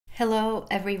Hello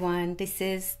everyone, this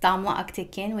is Damla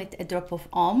Aktekin with A Drop of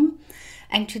Om,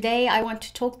 and today I want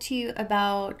to talk to you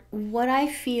about what I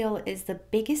feel is the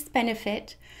biggest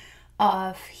benefit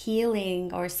of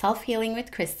healing or self-healing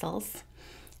with crystals,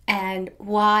 and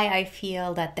why I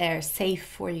feel that they're safe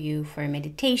for you for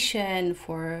meditation,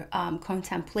 for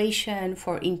contemplation,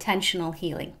 for intentional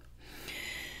healing.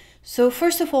 So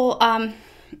first of all,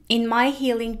 in my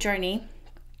healing journey,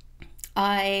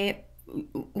 I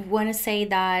want to say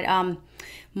that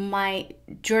my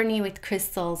journey with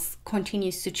crystals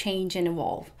continues to change and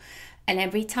evolve. And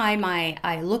every time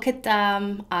I look at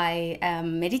them, I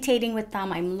am meditating with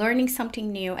them, I'm learning something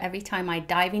new. Every time I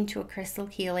dive into a crystal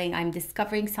healing, I'm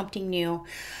discovering something new.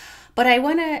 But I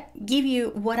want to give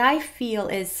you what I feel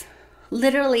is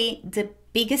literally the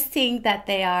biggest thing that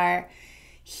they are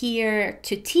here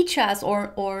to teach us,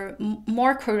 or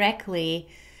more correctly,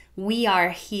 we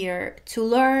are here to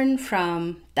learn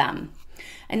from them.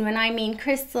 And when I mean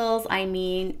crystals, I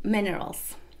mean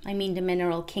minerals. I mean the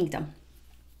mineral kingdom,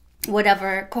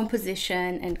 whatever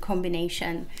composition and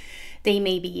combination they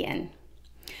may be in.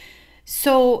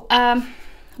 So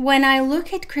when I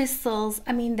look at crystals,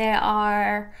 I mean, they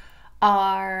are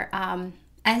our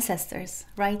ancestors,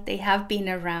 right? They have been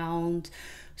around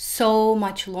so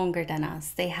much longer than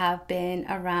us. They have been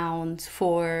around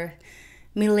for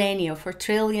millennia, for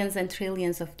trillions and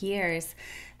trillions of years,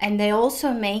 and they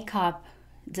also make up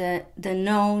the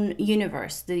known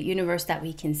universe. The universe that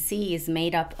we can see is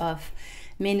made up of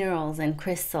minerals and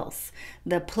crystals.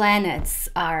 The planets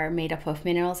are made up of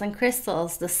minerals and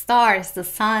crystals. The stars, the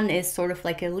sun is sort of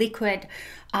like a liquid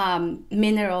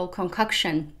mineral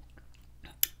concoction,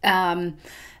 and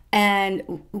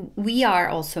we are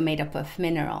also made up of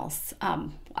minerals.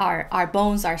 Our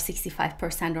bones are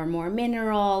 65% or more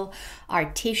mineral. Our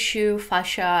tissue,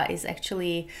 fascia, is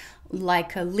actually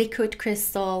like a liquid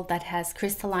crystal that has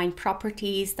crystalline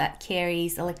properties, that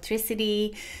carries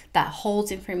electricity, that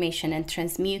holds information and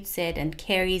transmutes it and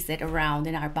carries it around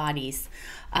in our bodies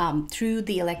through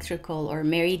the electrical or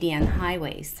meridian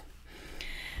highways.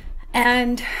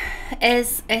 And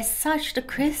as such, the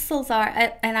crystals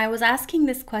are, and I was asking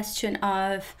this question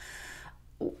of,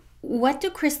 what do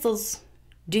crystals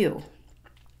do?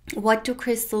 What do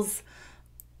crystals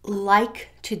like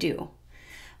to do?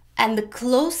 And the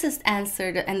closest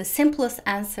answer and the simplest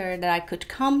answer that I could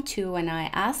come to when I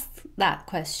asked that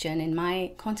question in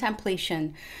my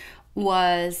contemplation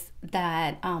was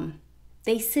that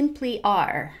they simply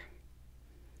are.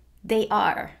 They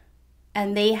are.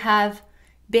 And they have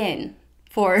been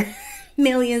for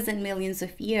millions and millions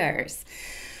of years.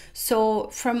 So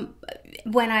from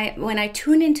when I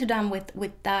tune into them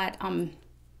with that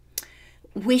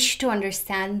wish to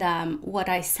understand them, what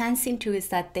I sense into is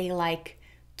that they like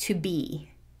to be,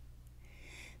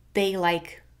 they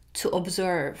like to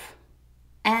observe,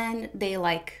 and they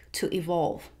like to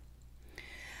evolve.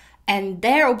 And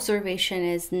their observation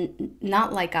is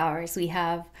not like ours. We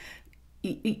have,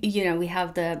 we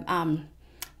have the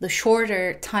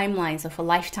shorter timelines of a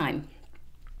lifetime,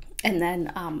 and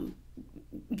then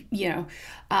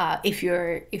if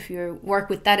you work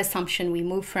with that assumption, we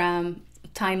move from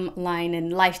timeline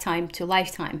and lifetime to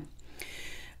lifetime.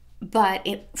 But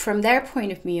from their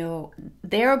point of view,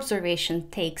 their observation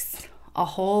takes a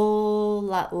whole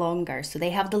lot longer. So they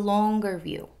have the longer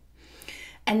view.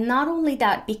 And not only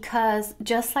that, because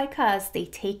just like us, they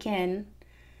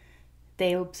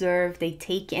observe, they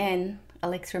take in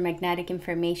electromagnetic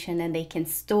information, and they can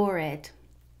store it.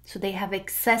 So they have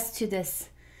access to this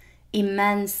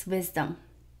immense wisdom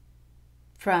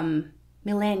from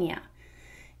millennia,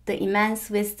 the immense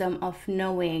wisdom of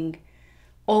knowing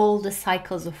all the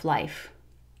cycles of life,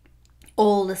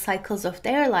 all the cycles of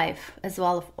their life, as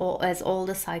well as all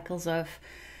the cycles of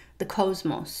the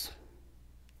cosmos.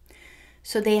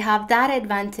 So they have that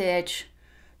advantage.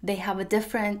 They have a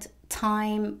different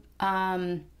time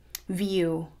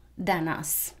view than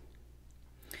us.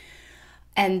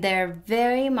 And they're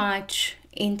very much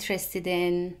interested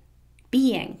in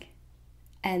being,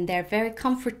 and they're very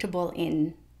comfortable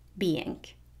in being.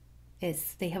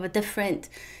 They have a different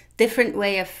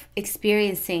way of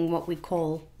experiencing what we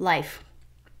call life.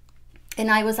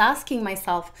 And I was asking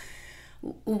myself,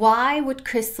 why would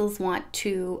crystals want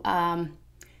to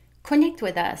connect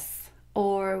with us?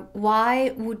 Or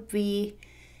why would we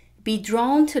be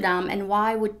drawn to them, and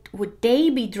why would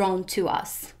they be drawn to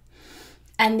us?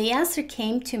 And the answer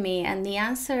came to me, and the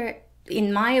answer,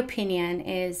 in my opinion,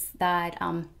 is that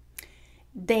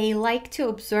they like to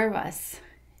observe us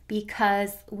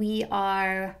because we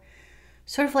are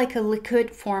sort of like a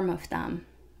liquid form of them.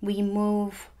 We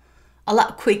move a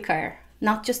lot quicker,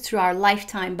 not just through our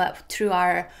lifetime, but through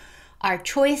our our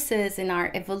choices and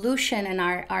our evolution and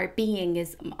our being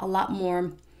is a lot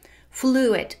more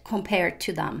fluid compared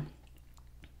to them.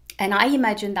 And I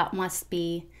imagine that must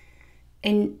be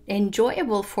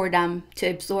enjoyable for them to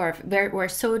absorb. We're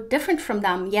so different from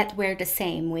them, yet we're the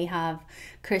same. We have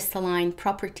crystalline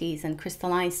properties and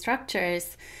crystalline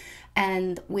structures,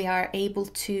 and we are able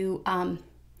to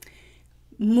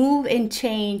move and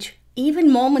change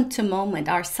even moment to moment.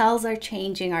 Our cells are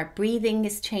changing, our breathing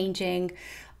is changing,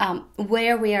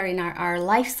 where we are in our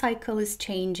life cycle is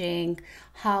changing,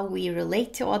 how we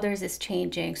relate to others is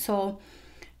changing. So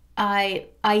I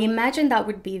imagine that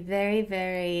would be very,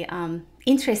 very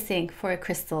interesting for a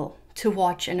crystal to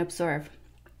watch and observe.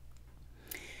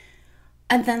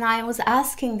 And then I was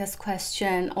asking this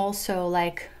question also,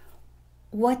 like,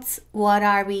 what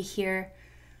are we here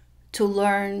to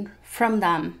learn from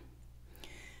them?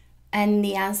 And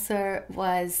the answer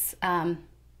was,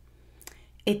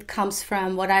 it comes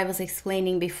from what I was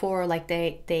explaining before. Like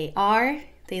they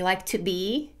like to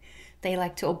be, they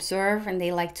like to observe, and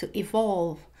they like to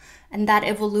evolve. And that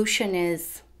evolution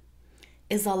is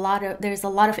there's a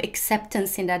lot of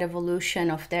acceptance in that evolution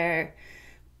of their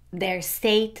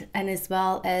state, and as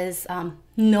well as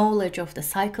knowledge of the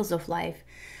cycles of life.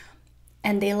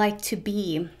 And they like to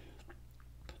be.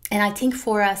 And I think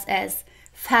for us as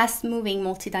fast-moving,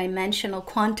 multidimensional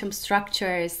quantum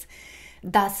structures,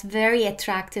 that's very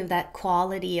attractive, that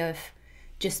quality of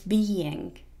just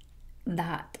being,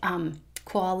 that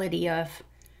quality of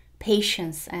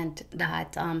patience, and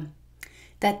that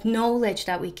knowledge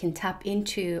that we can tap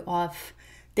into of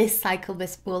this cycle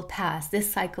will pass,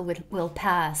 this cycle will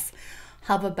pass.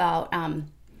 How about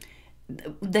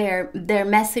their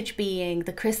message being,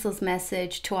 the crystal's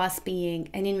message to us being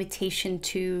an invitation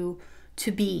to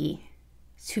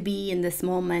be in this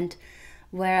moment,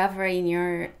 wherever in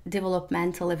your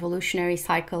developmental evolutionary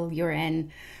cycle you're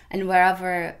in, and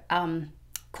wherever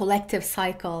collective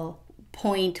cycle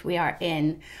point we are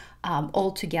in,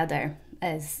 all together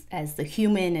as the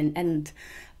human and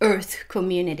earth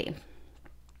community.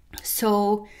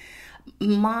 So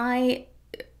my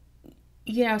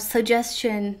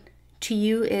suggestion to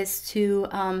you is to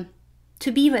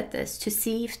be with this, to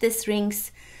see if this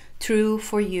rings true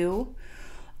for you,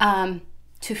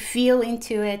 to feel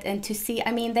into it, and to see.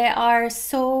 I mean, they are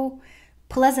so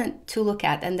pleasant to look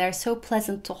at, and they're so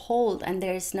pleasant to hold, and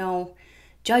there's no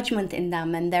judgment in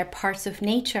them, and they're parts of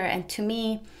nature. And to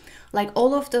me, like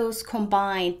all of those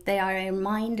combined, they are a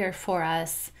reminder for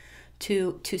us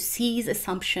to seize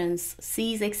assumptions,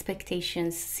 seize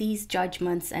expectations, seize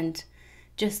judgments, and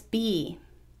just be.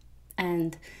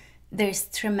 And there's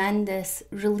tremendous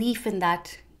relief in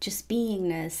that just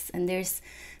beingness, and there's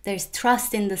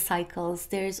trust in the cycles.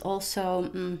 There's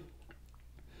also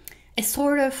a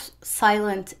sort of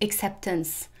silent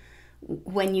acceptance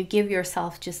when you give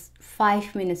yourself just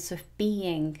 5 minutes of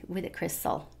being with a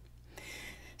crystal.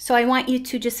 So I want you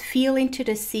to just feel into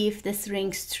this, see if this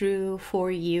rings true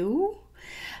for you.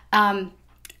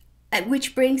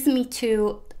 Which brings me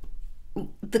to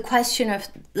the question of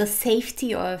the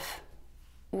safety of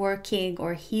working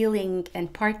or healing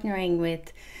and partnering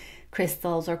with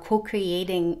crystals, or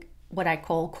co-creating, what I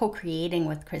call co-creating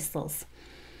with crystals.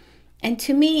 And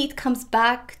to me, it comes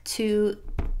back to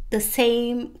the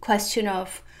same question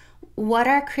of what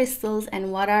are crystals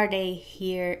and what are they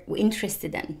here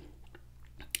interested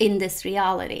in this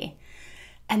reality.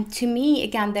 And to me,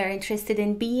 again, they're interested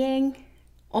in being,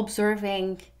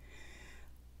 observing,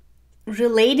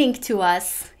 relating to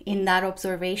us in that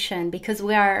observation, because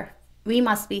we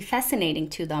must be fascinating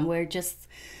to them. We're just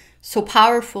so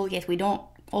powerful, yet we don't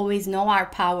always know our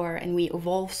power, and we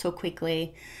evolve so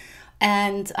quickly.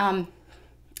 And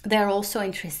they're also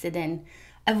interested in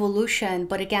evolution,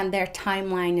 but again, their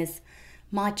timeline is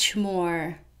much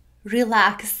more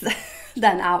relaxed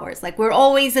than ours. Like, we're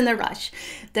always in a rush.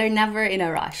 They're never in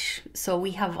a rush. So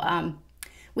we have a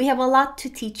lot to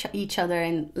teach each other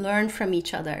and learn from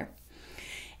each other.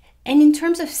 And in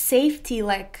terms of safety,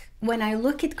 like when I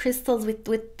look at crystals with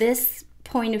this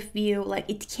point of view, like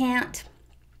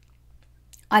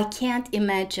I can't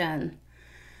imagine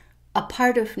a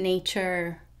part of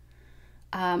nature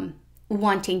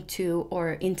wanting to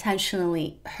or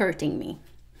intentionally hurting me.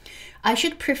 I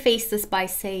should preface this by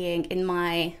saying, in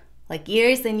my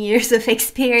years and years of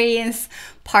experience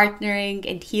partnering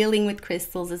and healing with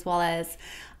crystals, as well as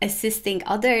assisting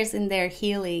others in their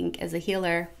healing as a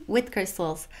healer with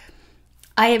crystals,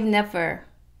 I have never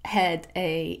had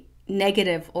a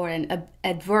negative or an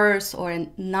adverse or a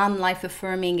non-life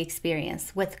affirming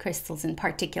experience with crystals in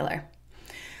particular.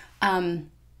 And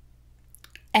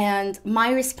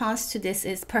my response to this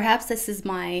is, perhaps this is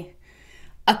my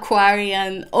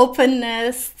Aquarian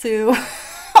openness to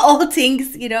all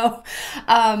things,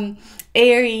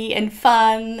 airy and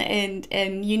fun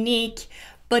and unique.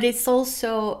 But it's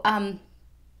also,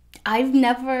 I've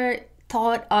never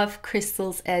thought of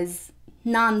crystals as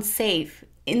non-safe.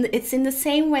 It's in the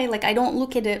same way, like I don't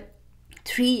look at a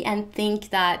tree and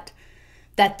think that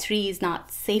that tree is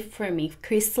not safe for me.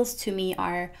 Crystals to me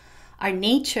are our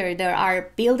nature. They're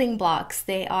our building blocks.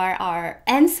 They are our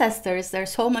ancestors. They're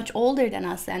so much older than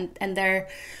us, and they're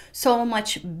so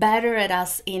much better at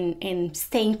us in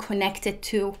staying connected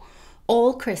to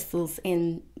all crystals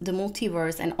in the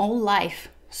multiverse and all life.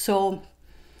 So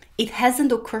it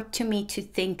hasn't occurred to me to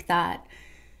think that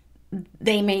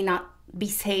they may not be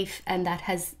safe, and that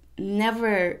has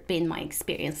never been my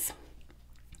experience.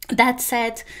 That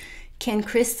said, can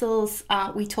crystals,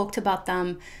 we talked about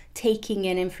them taking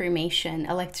in information,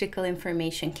 electrical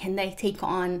information, can they take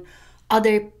on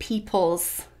other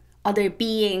people's, other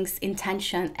beings'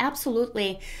 intention?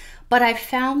 Absolutely. But I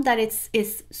found that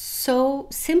it's so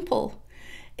simple.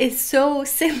 It's so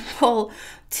simple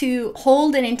to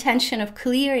hold an intention of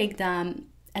clearing them,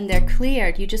 and they're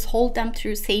cleared. You just hold them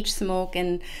through sage smoke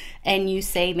and you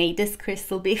say, may this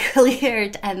crystal be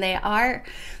cleared, and they are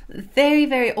very,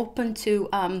 very open to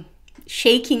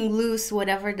shaking loose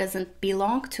whatever doesn't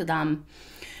belong to them.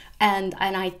 And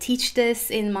I teach this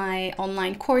in my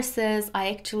online courses. I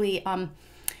actually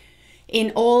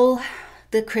in all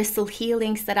the crystal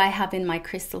healings that I have in my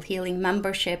crystal healing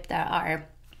membership, there are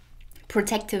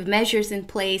protective measures in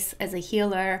place as a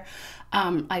healer.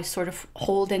 I sort of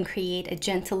hold and create a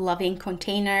gentle, loving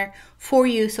container for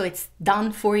you, so it's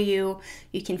done for you.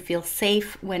 You can feel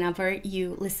safe whenever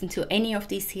you listen to any of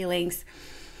these healings.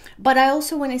 But I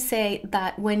also want to say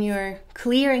that when you're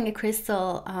clearing a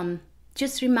crystal,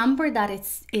 just remember that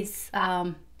it's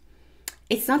not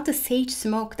the sage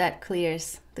smoke that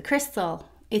clears the crystal.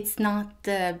 It's not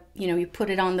the, you put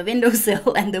it on the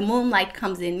windowsill and the moonlight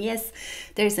comes in. Yes,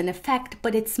 there's an effect,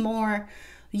 but it's more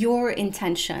your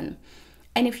intention.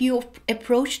 And if you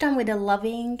approach them with a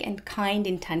loving and kind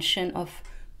intention of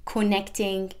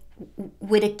connecting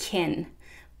with a kin,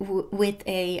 with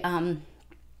a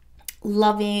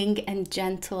loving and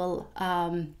gentle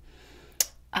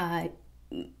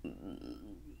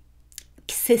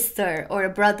sister or a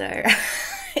brother,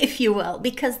 if you will,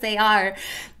 because they are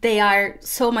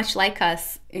so much like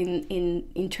us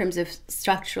in terms of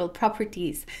structural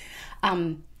properties.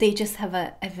 They just have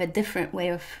a different way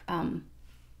of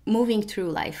moving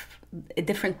through life, a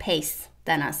different pace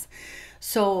than us.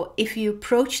 So if you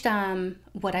approach them,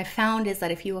 what I found is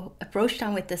that if you approach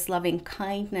them with this loving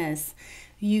kindness,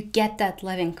 you get that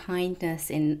loving kindness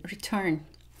in return.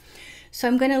 So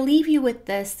I'm going to leave you with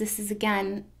this. This is,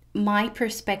 again, my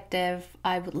perspective.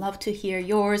 I would love to hear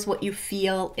yours, what you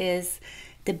feel is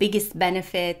the biggest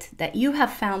benefit that you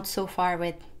have found so far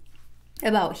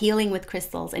about healing with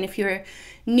crystals. And if you're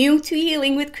new to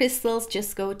healing with crystals,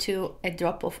 just go to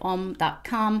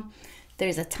adropofom.com.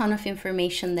 There's a ton of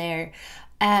information there.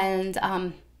 And,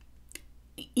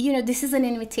 this is an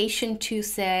invitation to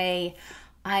say,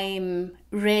 I'm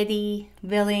ready,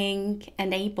 willing,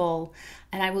 and able,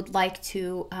 and I would like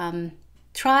to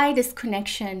try this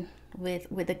connection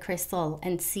with a crystal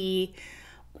and see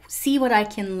what I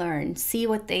can learn, see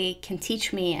what they can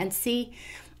teach me, and see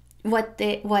what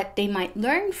they might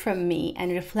learn from me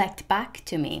and reflect back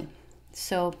to me.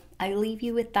 So I leave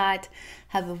you with that.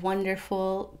 Have a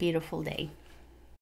wonderful, beautiful day.